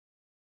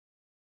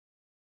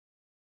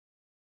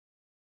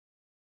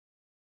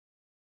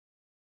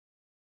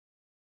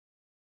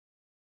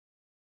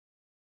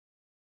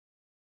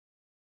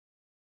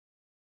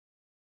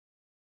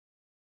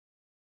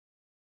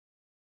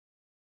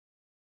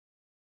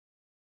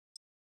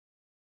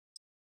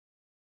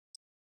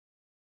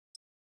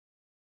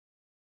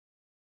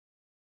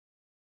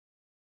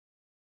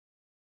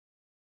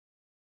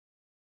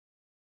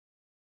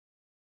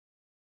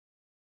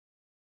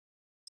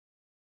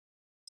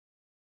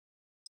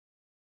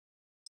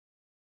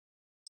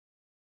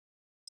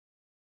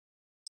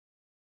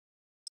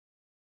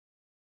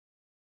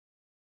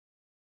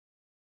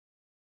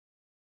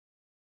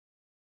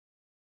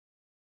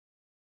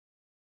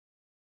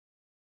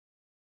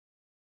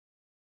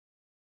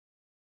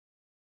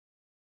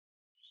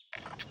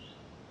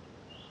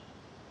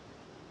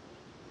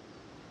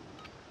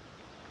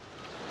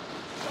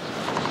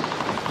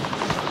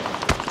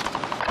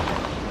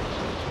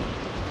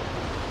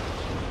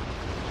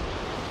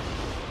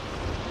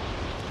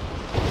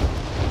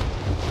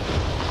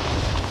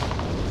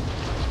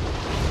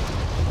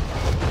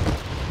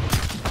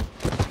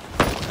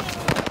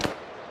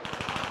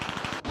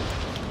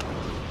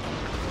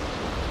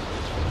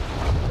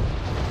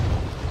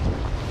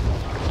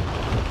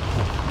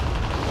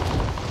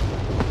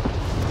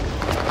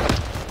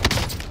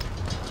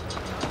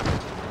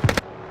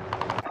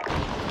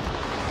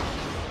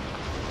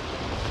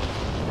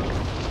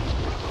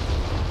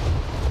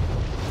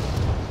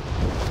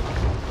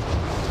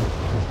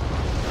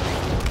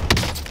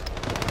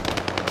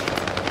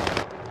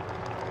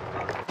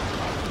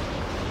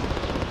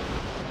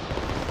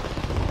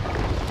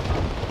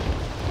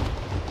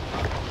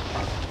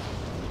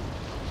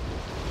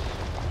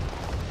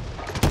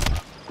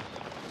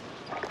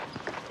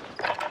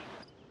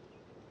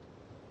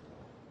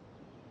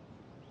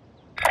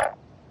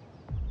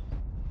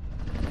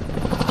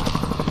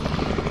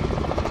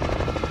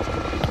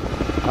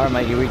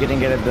Alright, Mikey, we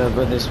couldn't get it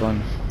with this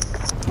one.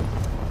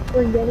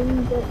 We're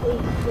getting the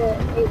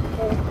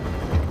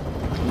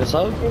 8K. This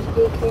up? There's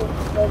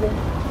 8K loading.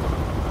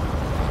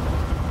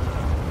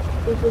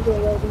 This is a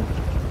loading.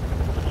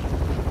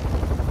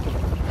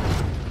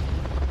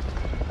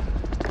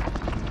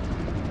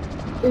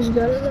 Just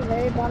go to the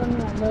very bottom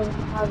and I know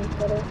how to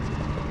put it.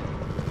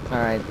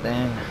 Alright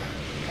then.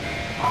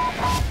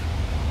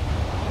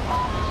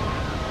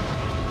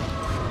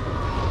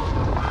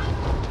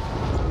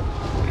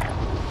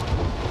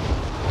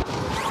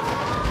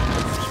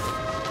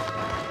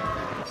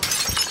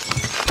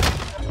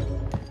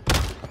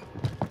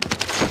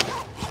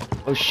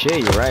 Oh shit,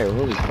 you're right.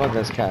 Holy fuck,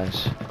 that's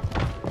cash.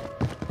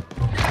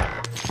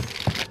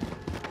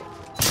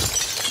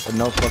 But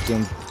no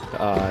fucking...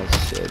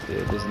 shit,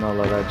 dude. There's no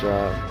loadout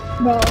drop.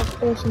 Bro, of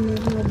course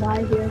there's no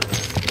buy here.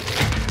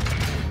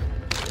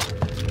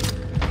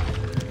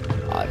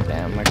 Aw,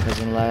 damn, my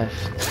cousin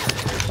left.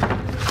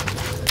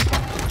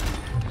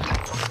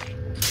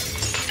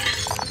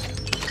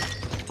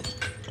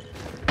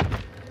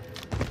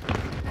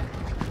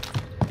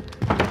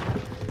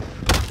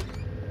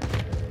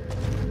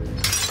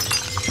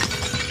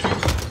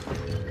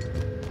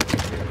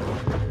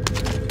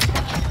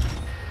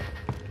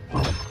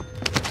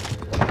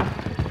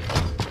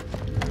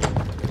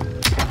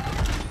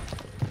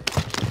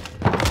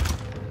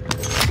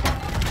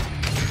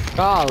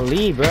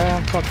 Golly, bro,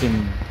 I'm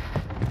fucking...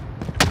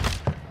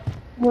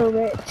 We're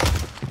rich.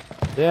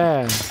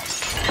 Yeah.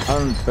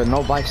 But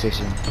no buy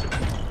station.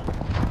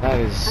 That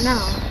is... I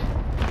know.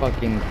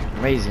 Fucking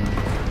amazing.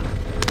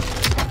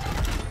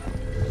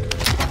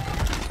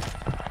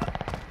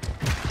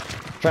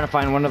 Trying to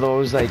find one of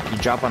those, like, you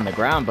drop on the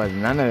ground, but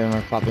none of them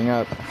are popping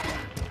up.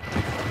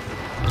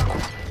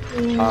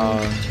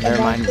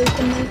 Never mind.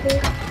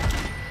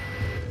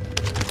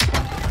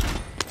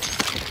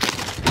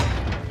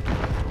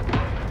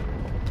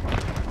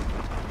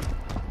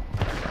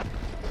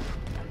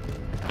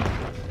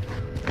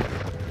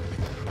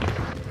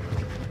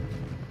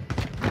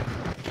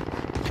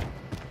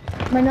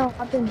 But no,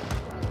 hop in.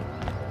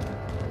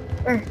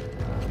 Where?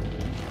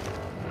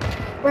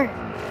 Where?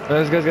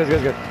 Let's go.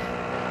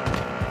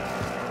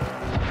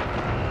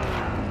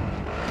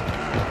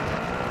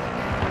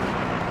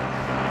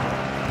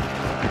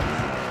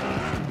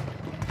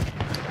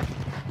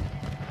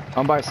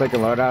 I'm by a second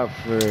loadout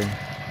for...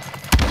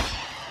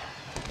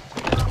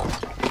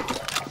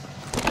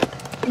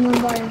 I'm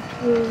gonna buy a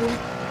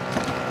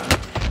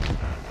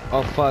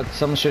Oh fuck,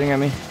 someone's shooting at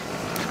me.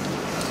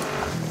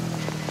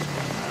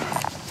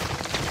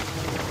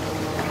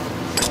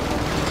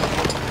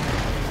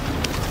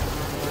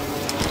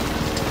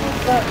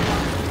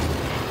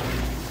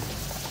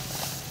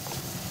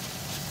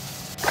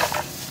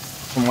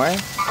 From where?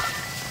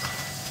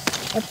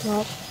 Up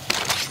top.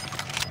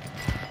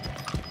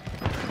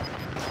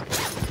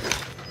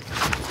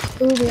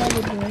 Ooh, the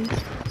other ones.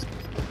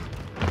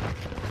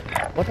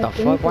 What the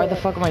fuck? Why the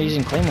fuck am I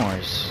using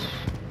claymores?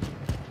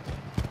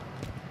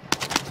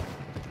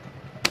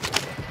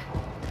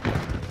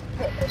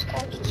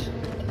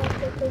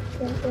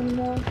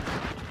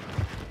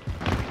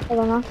 Hold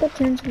on, I have to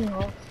turn something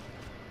off.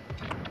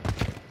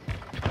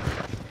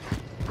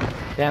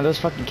 Damn, those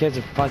fucking kids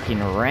are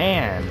fucking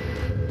ran.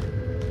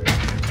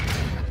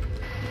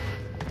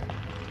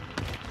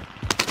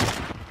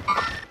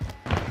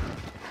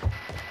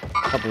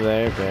 Couple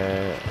there,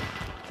 but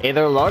hey,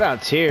 there are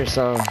loadouts here,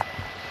 so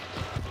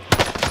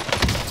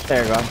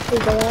there you go.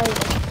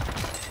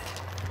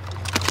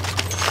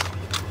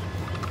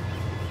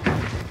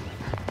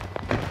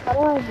 How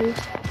do I do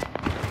that?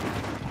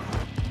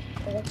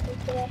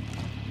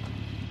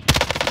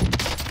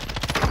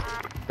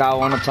 Got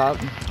one up top.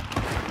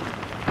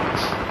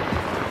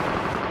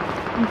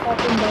 I'm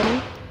fucking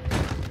ready.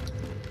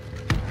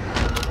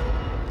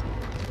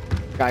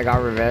 Guy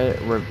got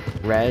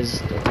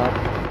res up top.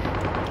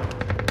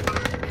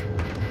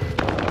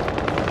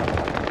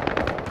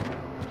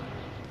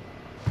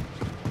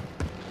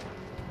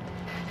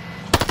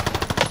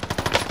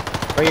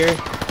 Right here.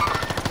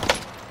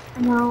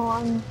 No,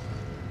 I'm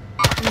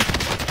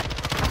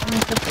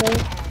to play.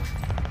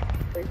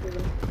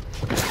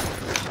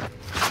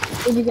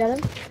 Did you get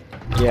him?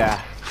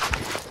 Yeah.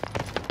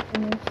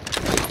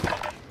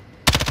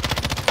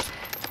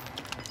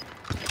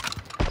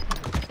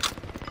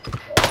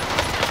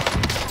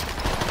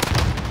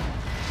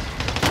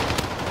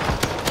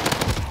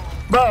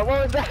 Bro, what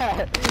was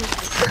that?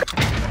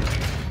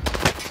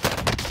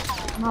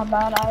 My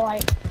bad, I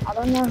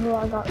don't know who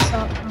I got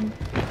shot from.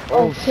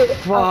 Oh kid,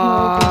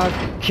 fuck!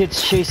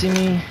 Kids chasing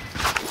me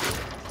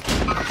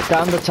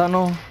down the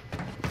tunnel.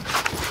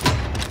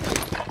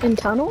 In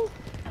tunnel?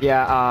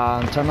 Yeah,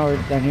 tunnel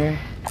down here.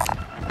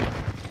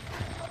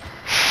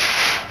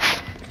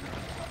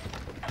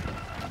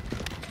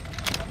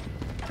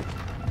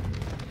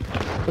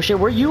 Oh shit,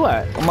 where you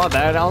at? Oh my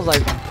bad. I was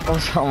like,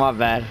 oh my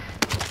bad.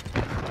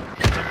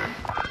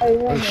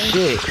 Oh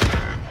shit.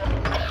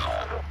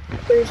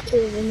 There's two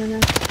of them in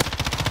there.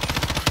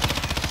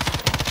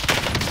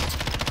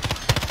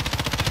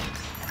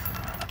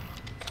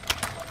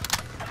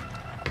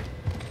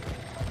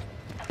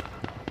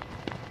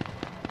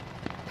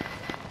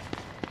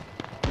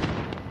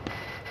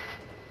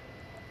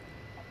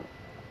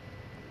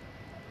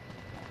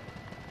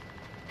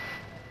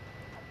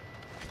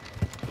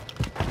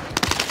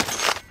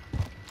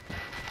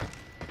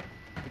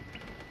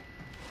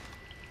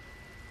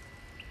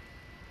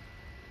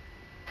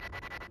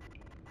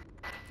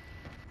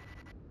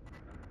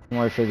 I'm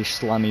waiting for these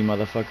slummy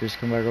motherfuckers to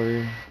come back over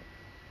here.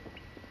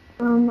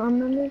 I'm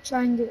gonna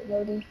try and get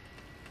Lodi.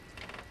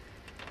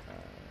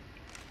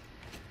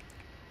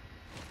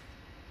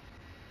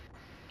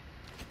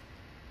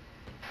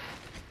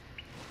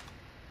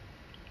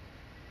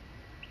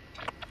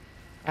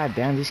 God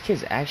damn, these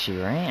kids actually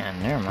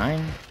ran. Never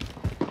mind.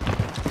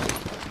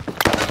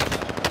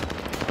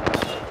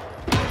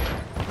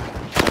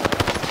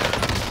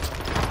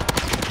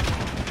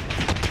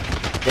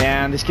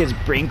 Damn, this kid's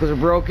brain are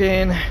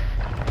broken.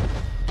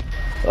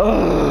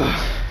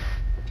 Ugh.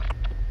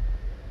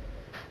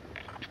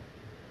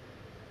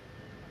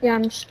 Yeah,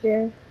 I'm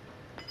scared.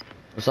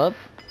 What's up?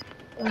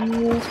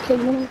 This kid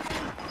went.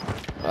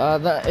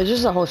 It's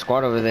just a whole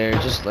squad over there.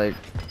 Just like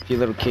a few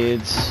little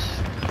kids.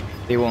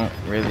 They won't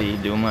really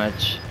do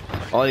much.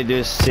 All they do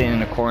is sit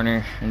in a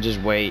corner and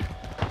just wait.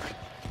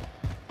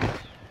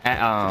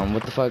 At,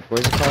 what the fuck?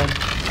 What is it called?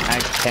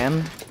 At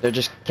Chem? They're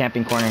just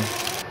camping corner.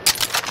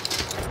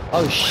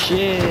 Oh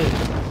shit!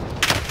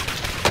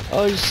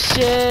 Oh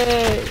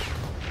shit!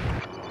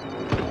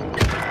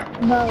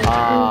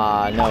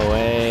 Ah, no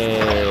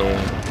way.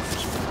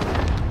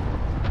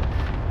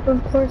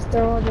 Of course,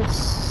 they're all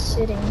just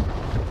sitting.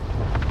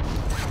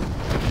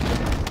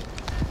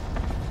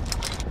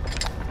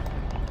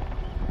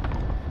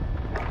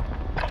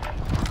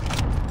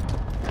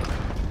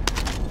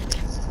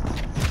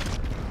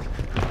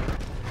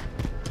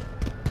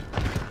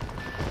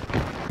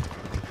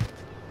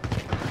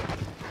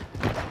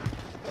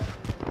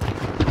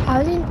 How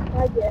has he not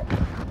died yet?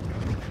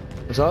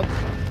 What's up?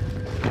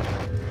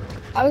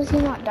 How has he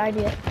not died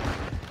yet?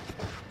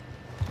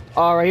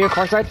 Oh, right here,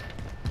 far side.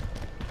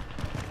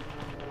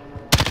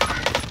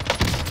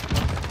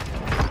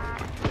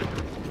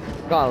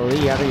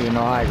 Golly, I don't even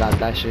know how I got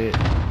that shit.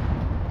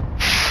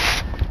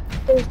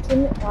 There's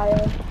teammate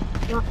bio,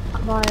 not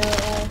bio,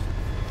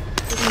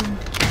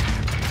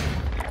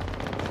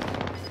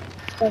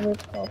 whatever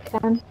it's called,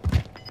 Cam.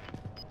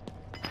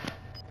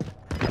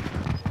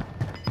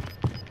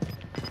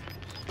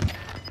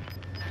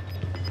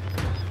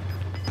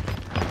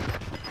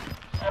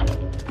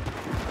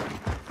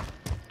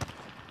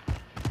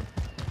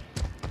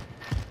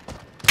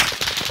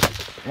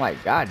 Oh my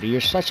god, dude,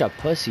 you're such a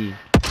pussy.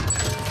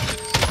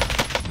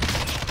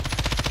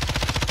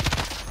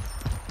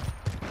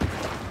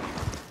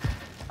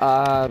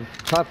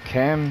 Top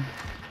cam.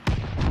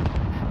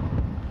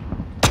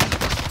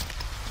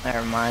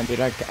 Never mind, dude,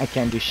 I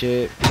can't do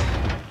shit.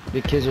 The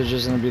kids are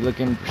just gonna be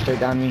looking straight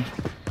down me.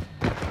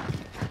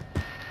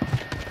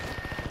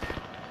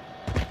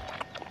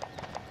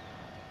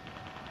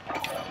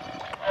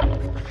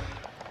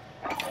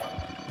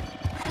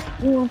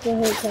 You want the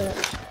haircut?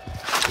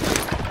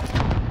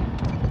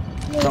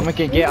 Someone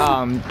can get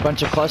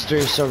bunch of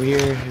clusters over here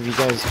if you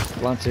guys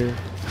want to.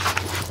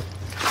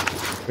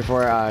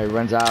 Before it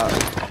runs out.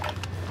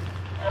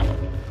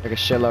 Like a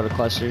shitload of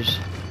clusters.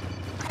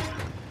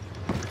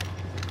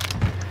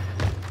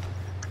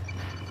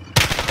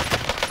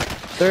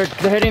 They're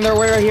hitting their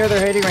way right here,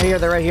 they're hitting right here,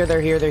 they're right here,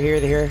 they're here, they're here,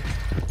 they're here.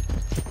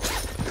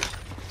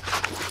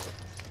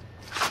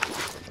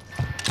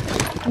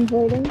 I'm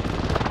waiting.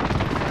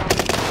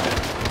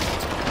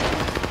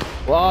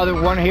 Whoa,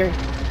 there's one here.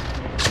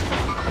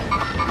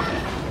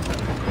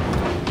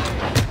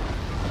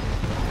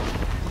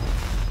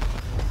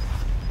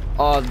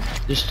 Oh,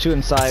 there's two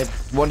inside.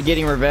 One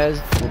getting res.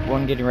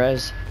 One getting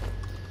res.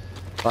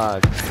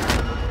 Fuck.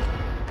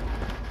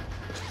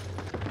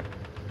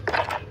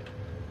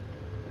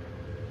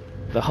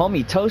 The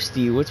homie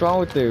Toasty, what's wrong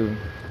with you?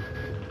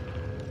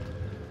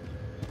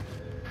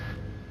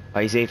 Oh,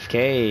 he's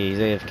AFK. He's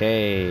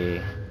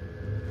AFK.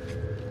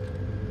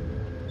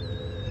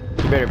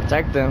 You better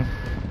protect him.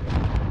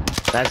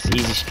 That's the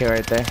easy kill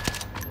right there.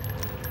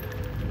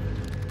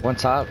 One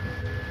top.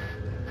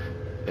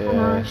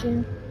 Yeah.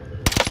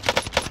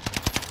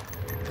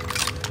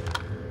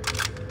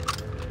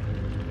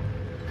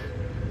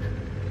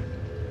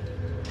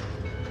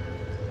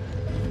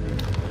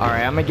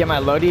 Alright, I'm gonna get my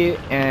Lodi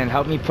and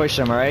help me push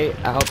him, alright?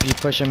 I'll help you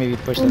push him if you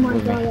push him. Oh my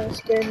god, that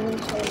scared me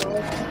so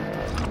much.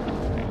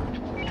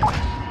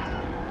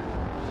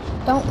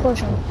 Don't push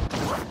him.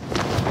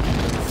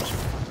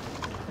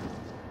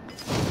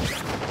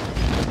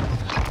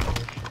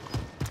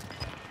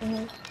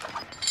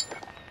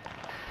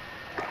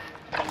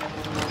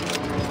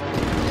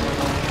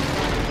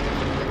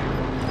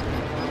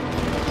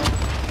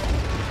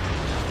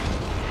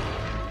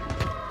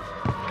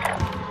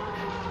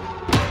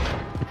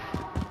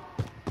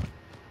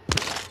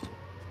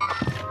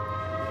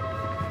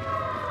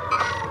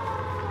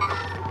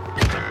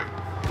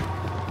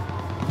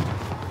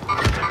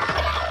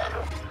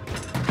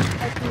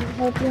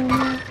 Help you on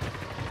that?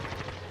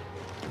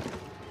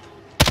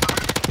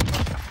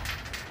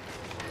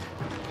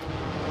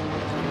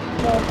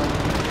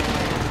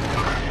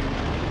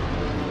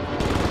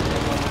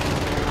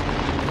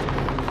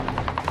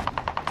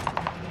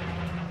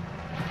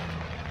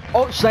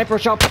 Oh, sniper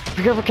shot!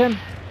 Be careful, Kim.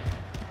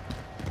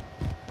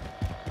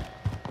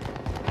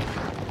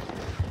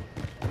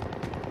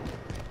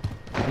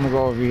 I'm gonna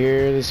go over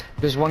here.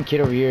 There's one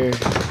kid over here.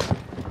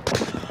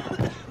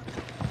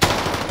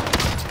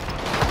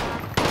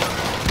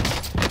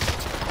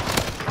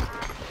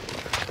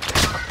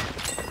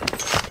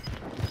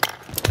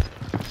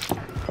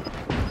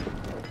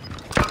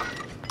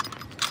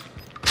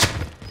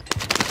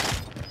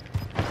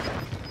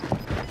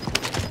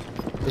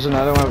 There's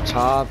another one up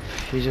top.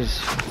 He's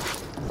just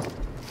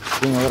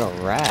being a little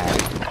rat.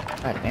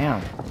 God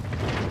damn.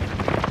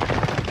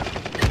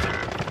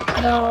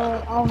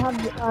 No, I'll have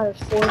the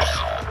force.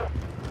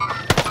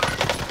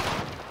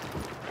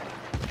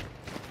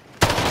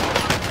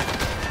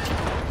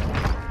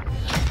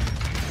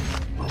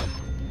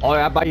 Oh,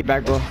 yeah, I'll buy you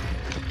back, bro.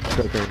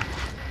 Okay.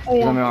 Oh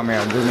yeah. Let me armor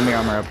up. Let me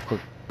armor up quick.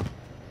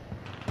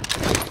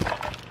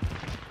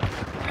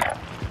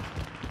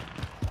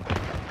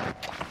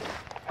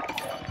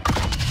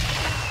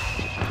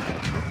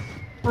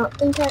 I don't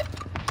think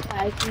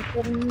I can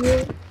put in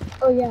here.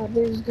 Oh yeah,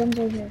 there's guns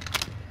over here.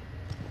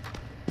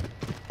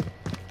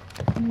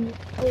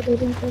 Oh, they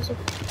didn't press it.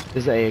 This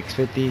is the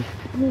AX-50.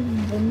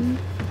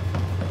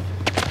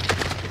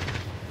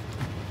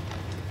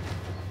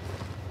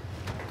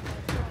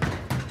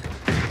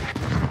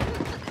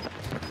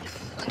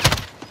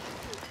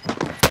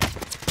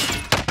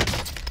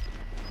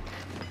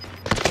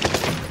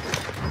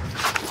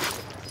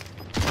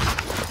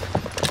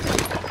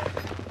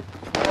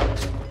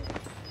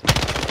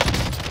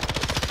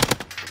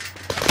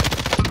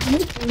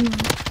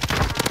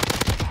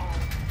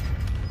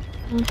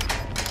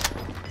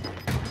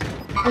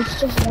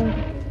 It's just one.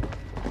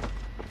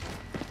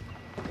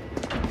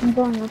 I'm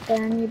going up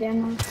there, I need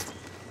ammo.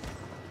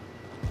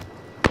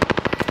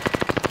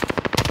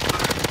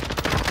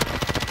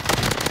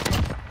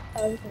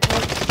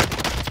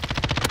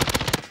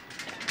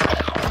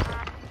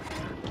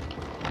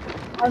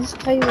 I'll just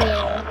tell you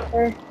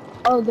where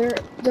they're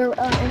in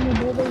the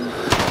building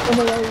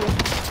below you.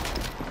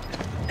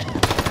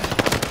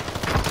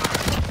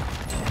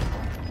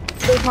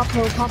 They pop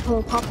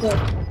hill.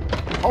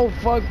 Oh,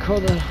 fuck,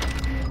 hold on.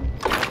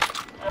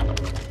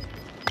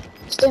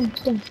 Stim,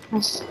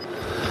 nice.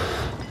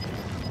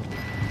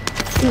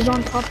 He's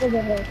on top of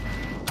the hill.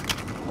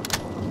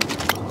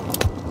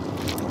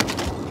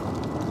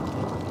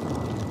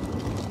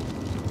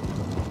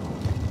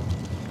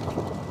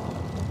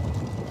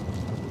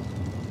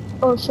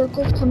 Oh,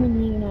 circle's coming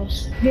really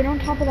nice. Get on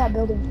top of that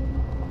building.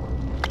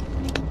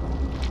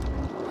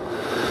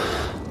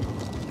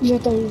 He's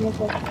right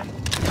there.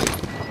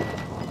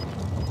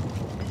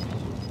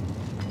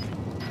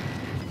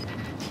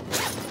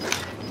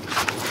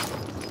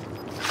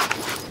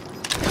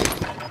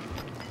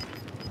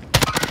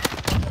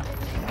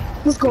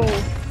 Let's go.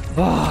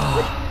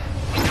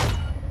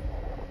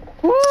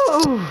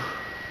 Woo!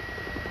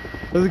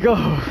 Let's go.